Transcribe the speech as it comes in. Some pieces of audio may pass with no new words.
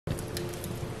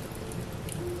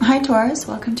Hi Taurus,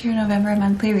 welcome to your November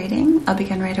monthly reading. I'll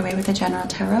begin right away with a general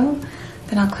tarot,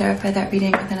 then I'll clarify that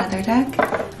reading with another deck,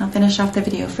 and I'll finish off the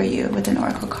video for you with an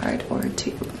oracle card or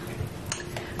two.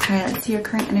 Alright, let's see your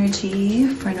current energy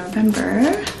for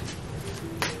November,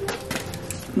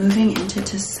 moving into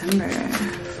December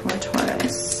for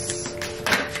Taurus.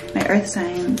 My earth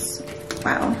signs,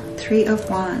 wow, 3 of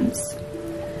Wands.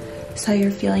 So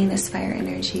you're feeling this fire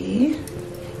energy.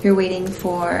 You're waiting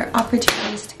for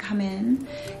opportunities to come in,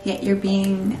 yet you're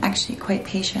being actually quite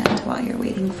patient while you're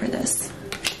waiting for this.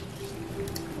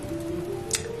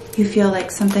 You feel like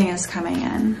something is coming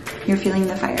in. You're feeling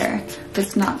the fire, but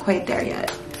it's not quite there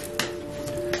yet.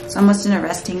 It's almost in a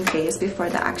resting phase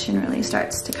before the action really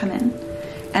starts to come in.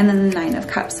 And then the 9 of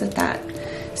Cups with that.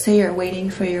 So you're waiting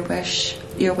for your wish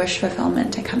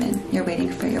fulfillment to come in. You're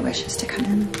waiting for your wishes to come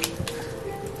in.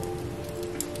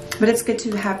 But it's good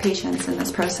to have patience in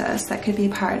this process. That could be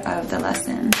part of the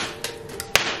lesson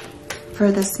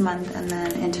for this month and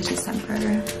then into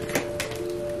December.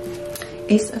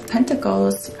 Ace of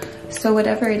Pentacles. So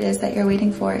whatever it is that you're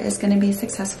waiting for is going to be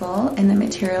successful in the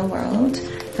material world.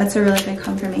 That's a really good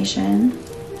confirmation.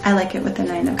 I like it with the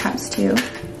 9 of Cups too.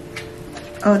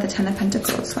 Oh, the 10 of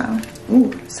Pentacles. Wow.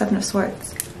 Ooh, 7 of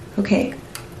Swords. Okay.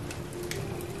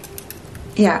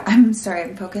 Yeah, I'm sorry,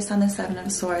 I'm focused on the 7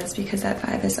 of Swords because that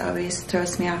vibe always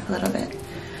throws me off a little bit.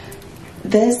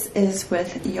 This is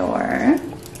with your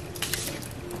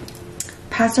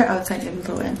past or outside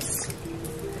influence.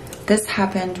 This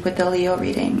happened with the Leo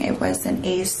reading. It was an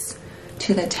ace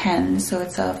to the 10, so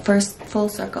it's a first full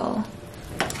circle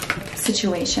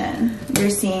situation. You're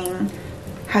seeing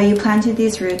how you planted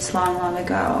these roots long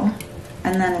ago,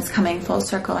 and then it's coming full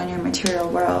circle in your material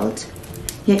world.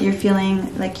 Yet you're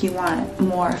feeling like you want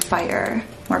more fire,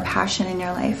 more passion in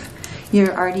your life. You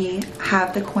already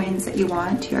have the coins that you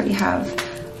want. You already have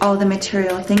all the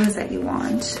material things that you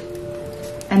want.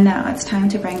 And now it's time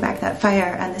to bring back that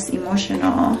fire and this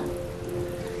emotional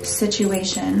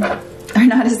situation, or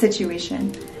not a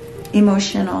situation,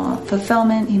 emotional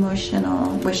fulfillment,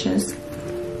 emotional wishes.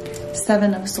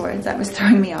 7 of Swords, that was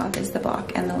throwing me off, is the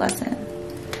block and the lesson.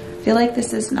 I feel like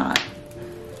this is not,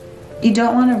 you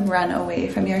don't want to run away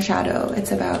from your shadow.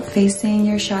 It's about facing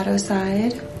your shadow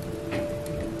side.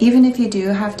 Even if you do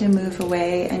have to move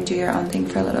away and do your own thing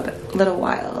for a little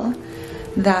while,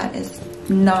 that is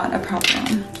not a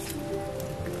problem.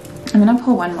 I'm going to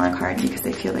pull one more card because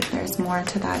I feel like there's more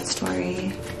to that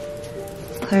story.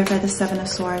 Clarify the 7 of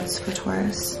Swords for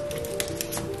Taurus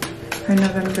for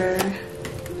November.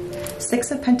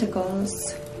 6 of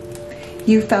Pentacles.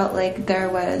 You felt like there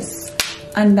was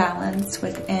unbalance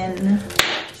within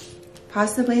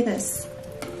possibly this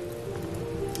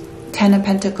 10 of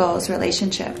Pentacles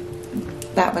relationship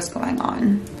that was going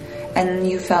on, and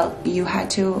you felt you had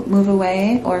to move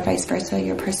away, or vice versa,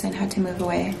 your person had to move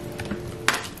away.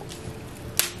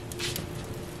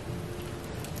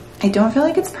 I don't feel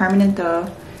like it's permanent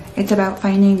though. It's about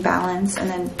finding balance and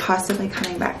then possibly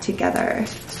coming back together,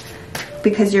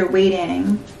 because you're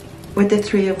waiting with the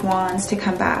 3 of Wands to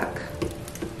come back.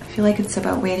 I feel like it's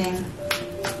about waiting.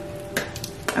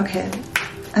 Okay,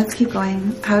 let's keep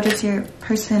going. How does your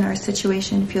person or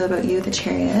situation feel about you, the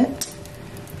Chariot?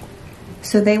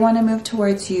 So they want to move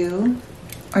towards you,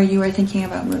 or you are thinking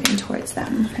about moving towards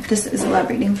them. If this is a love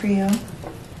reading for you.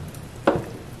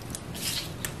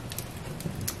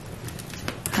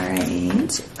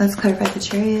 Alright, let's clarify the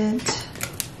Chariot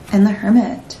and the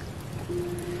Hermit.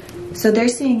 So they're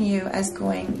seeing you as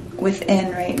going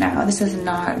within right now. This is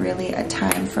not really a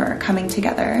time for coming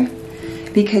together,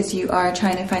 because you are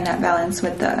trying to find that balance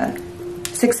with the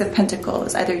 6 of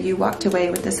Pentacles. Either you walked away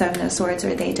with the 7 of Swords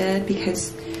or they did,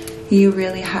 because you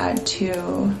really had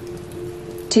to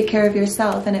take care of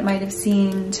yourself, and it might have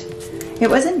seemed, it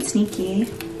wasn't sneaky.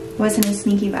 It wasn't a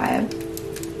sneaky vibe,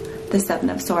 the 7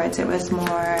 of Swords. It was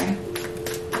more,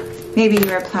 maybe you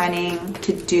were planning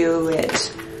to do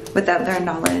it without their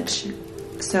knowledge.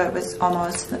 So it was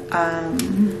almost,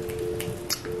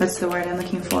 what's the word I'm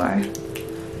looking for?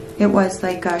 It was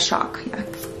like a shock, yeah.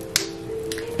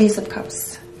 Ace of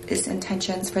Cups is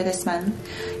intentions for this month.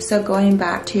 So going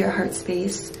back to your heart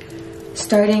space,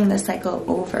 starting the cycle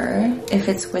over if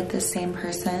it's with the same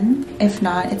person. If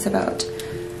not, it's about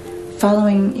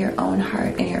following your own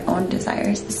heart and your own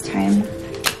desires this time,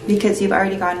 because you've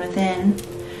already gone within.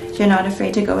 You're not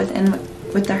afraid to go within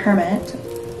with the Hermit.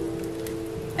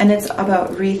 And it's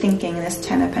about rethinking this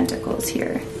 10 of Pentacles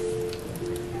here.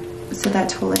 So that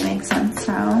totally makes sense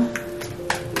now.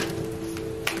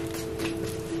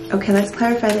 Okay, let's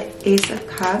clarify the Ace of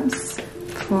Cups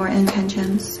for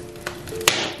intentions.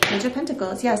 Page of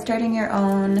Pentacles. Yeah, starting your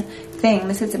own thing.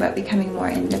 This is about becoming more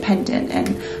independent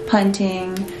and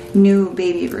planting new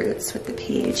baby roots with the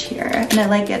page here. And I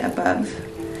like it above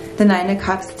the Nine of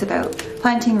Cups. It's about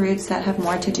planting roots that have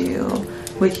more to do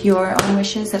with your own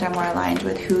wishes, that are more aligned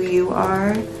with who you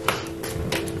are.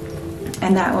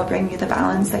 And that will bring you the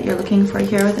balance that you're looking for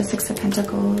here with the Six of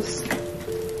Pentacles.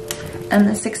 And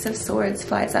the Six of Swords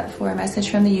flies up for a message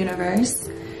from the universe.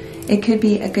 It could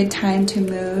be a good time to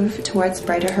move towards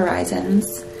brighter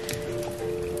horizons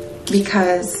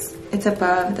because it's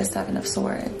above the Seven of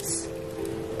Swords.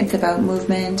 It's about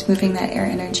movement, moving that air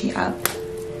energy up,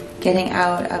 getting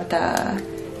out of the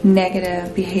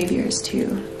negative behaviors too.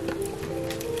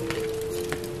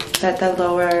 That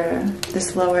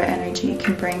this lower energy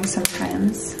can bring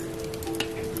sometimes.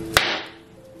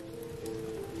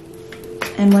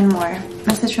 And one more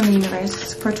message from the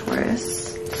universe for Taurus.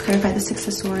 Let's clarify the Six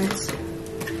of Swords.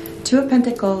 Two of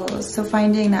Pentacles. So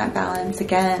finding that balance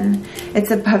again. It's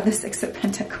above the Six of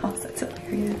Pentacles. That's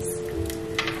hilarious.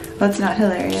 Well, it's not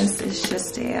hilarious. It's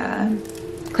just a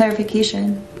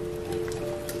clarification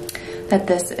that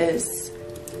this is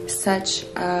such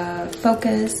a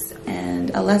focus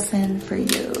and a lesson for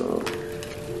you.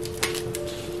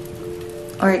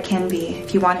 Or it can be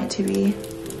if you want it to be.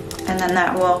 And then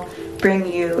that will bring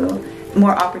you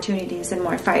more opportunities and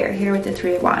more fire here with the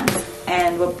Three of Wands,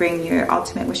 and will bring your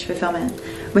ultimate wish fulfillment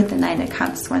with the Nine of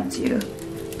Cups once you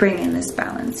bring in this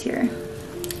balance here.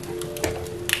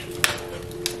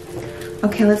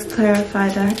 Okay, let's clarify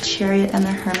the Chariot and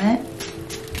the Hermit.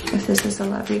 If this is a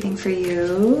love reading for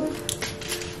you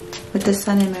with the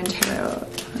Sun and Moon Tarot.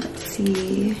 Let's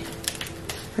see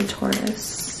for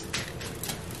Taurus.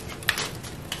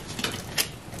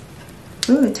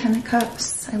 Ooh, Ten of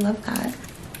Cups. I love that.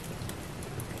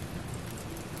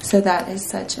 So that is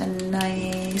such a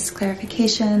nice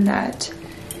clarification that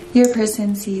your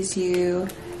person sees you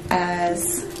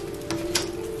as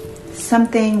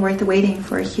something worth waiting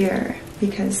for here,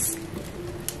 because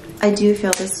I do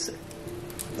feel this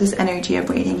energy of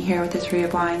waiting here with the Three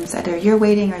of Wands. Either you're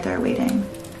waiting or they're waiting,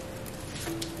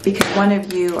 because one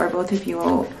of you or both of you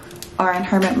are in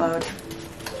hermit mode.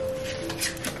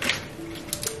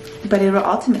 But it will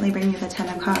ultimately bring you the Ten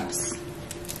of Cups.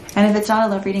 And if it's not a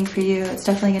love reading for you, it's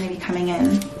definitely going to be coming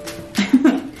in.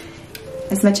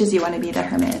 As much as you want to be the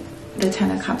Hermit, the Ten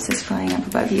of Cups is flying up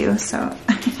above you, so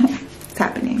it's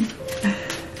happening.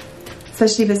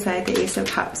 Especially beside the Ace of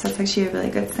Cups. That's actually a really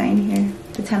good sign here.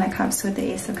 The Ten of Cups with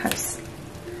the Ace of Cups.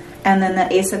 And then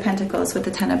the Ace of Pentacles with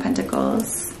the Ten of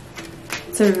Pentacles.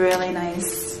 It's a really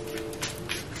nice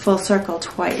full circle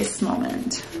twice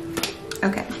moment.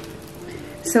 Okay.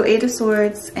 So Eight of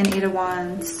Swords and Eight of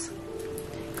Wands.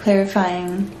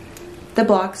 Clarifying the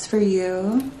blocks for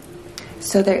you.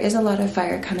 So there is a lot of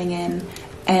fire coming in,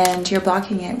 and you're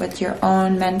blocking it with your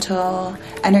own mental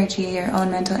energy, your own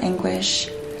mental anguish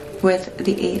with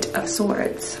the Eight of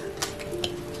Swords.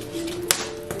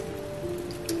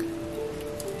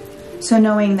 So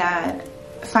knowing that,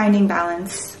 finding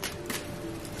balance,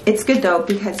 it's good though,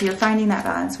 because you're finding that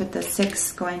balance with the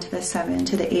 6 going to the 7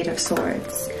 to the 8 of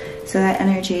Swords. So that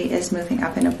energy is moving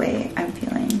up in a way, I'm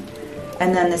feeling.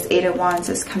 And then this 8 of Wands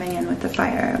is coming in with the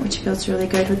fire, which feels really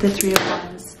good with the 3 of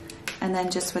Wands. And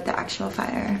then just with the actual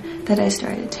fire that I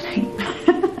started tonight.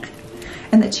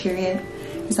 And the Chariot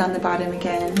is on the bottom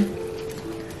again.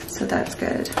 So that's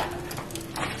good.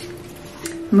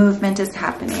 Movement is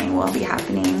happening, will be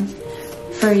happening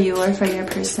for you or for your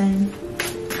person.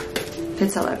 If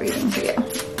it's a love reading for you.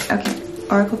 Okay,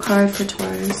 Oracle card for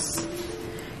Taurus.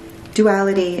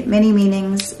 Duality, many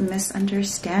meanings,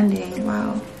 misunderstanding.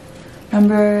 Wow.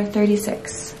 Number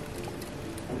 36.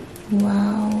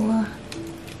 Wow.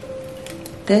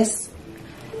 This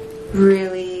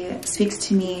really speaks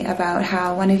to me about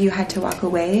how one of you had to walk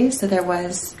away, so there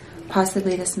was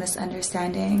possibly this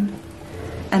misunderstanding.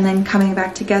 And then coming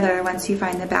back together once you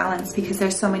find the balance, because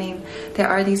there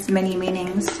are these many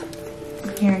meanings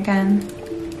here again.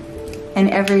 And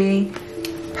every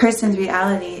person's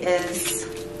reality is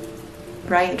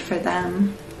right for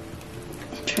them.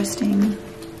 Interesting.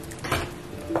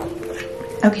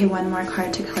 Okay, one more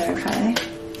card to clarify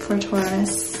for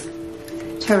Taurus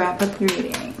to wrap up the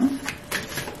reading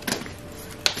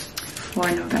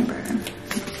for November.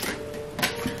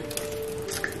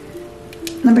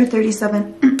 Number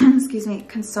 37, excuse me,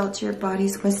 consult your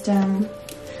body's wisdom.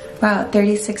 Wow,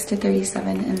 36 to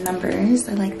 37 in numbers.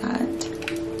 I like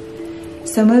that.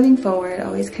 So moving forward,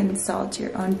 always consult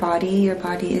your own body. Your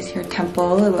body is your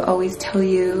temple. It will always tell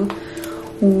you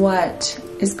what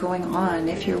is going on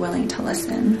if you're willing to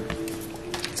listen.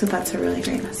 So that's a really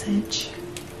great message.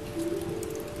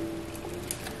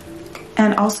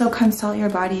 And also consult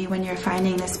your body when you're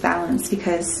finding this balance,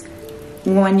 because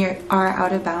when you are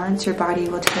out of balance, your body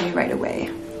will tell you right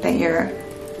away that you're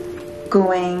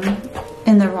going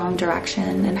in the wrong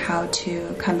direction and how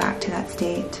to come back to that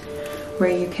state where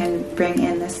you can bring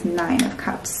in this 9 of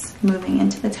Cups, moving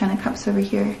into the 10 of Cups over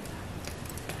here.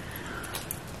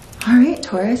 Alright,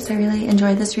 Taurus, I really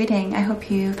enjoyed this reading. I hope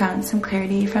you found some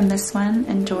clarity from this one.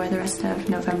 Enjoy the rest of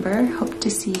November. Hope to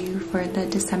see you for the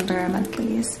December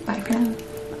monthlies. Bye for now.